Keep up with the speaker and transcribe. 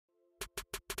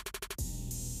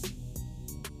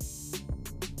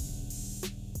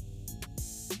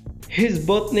His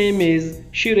birth name is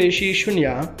Shiraishi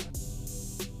Shunya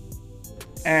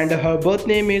and her birth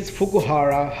name is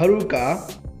Fukuhara Haruka.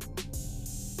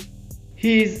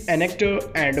 He is an actor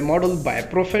and model by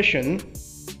profession.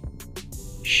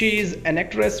 She is an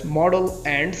actress, model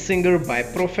and singer by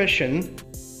profession.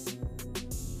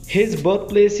 His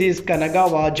birthplace is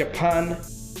Kanagawa, Japan,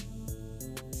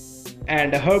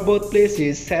 and her birthplace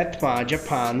is Saitama,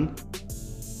 Japan.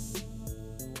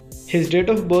 His date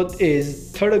of birth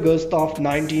is 3rd August of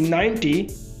 1990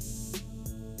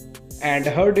 and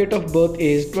her date of birth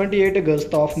is 28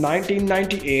 August of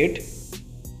 1998.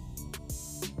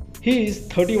 He is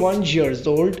 31 years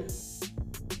old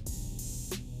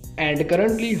and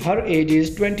currently her age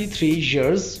is 23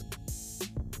 years.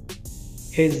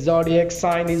 His zodiac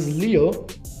sign is Leo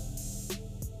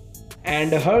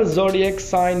and her zodiac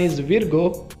sign is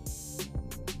Virgo.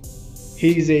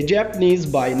 He is a Japanese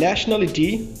by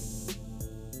nationality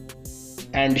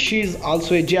and she is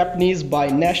also a Japanese by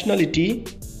nationality.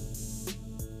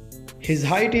 His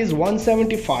height is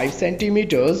 175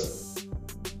 centimeters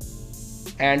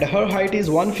and her height is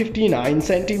 159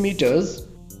 centimeters.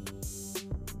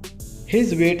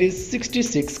 His weight is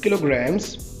 66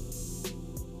 kilograms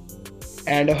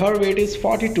and her weight is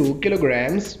 42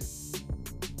 kilograms.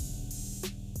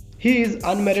 He is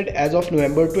unmarried as of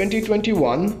November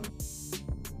 2021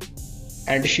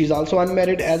 and she is also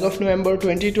unmarried as of November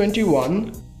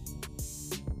 2021.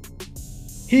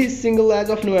 He is single as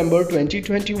of November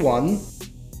 2021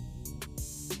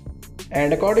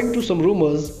 and according to some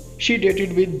rumors, she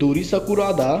dated with Dori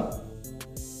Sakurada.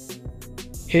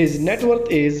 His net worth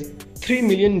is $3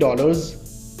 million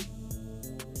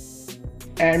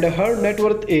and her net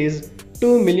worth is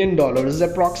 $2 million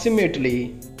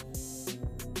approximately.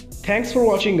 Thanks for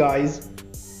watching guys.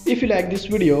 If you like this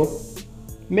video,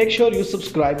 make sure you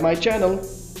subscribe my channel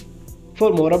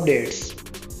for more updates.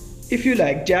 If you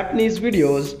like Japanese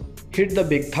videos, hit the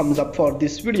big thumbs up for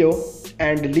this video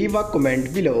and leave a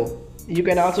comment below. You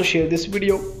can also share this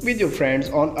video with your friends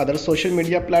on other social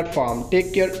media platforms.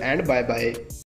 Take care and bye bye.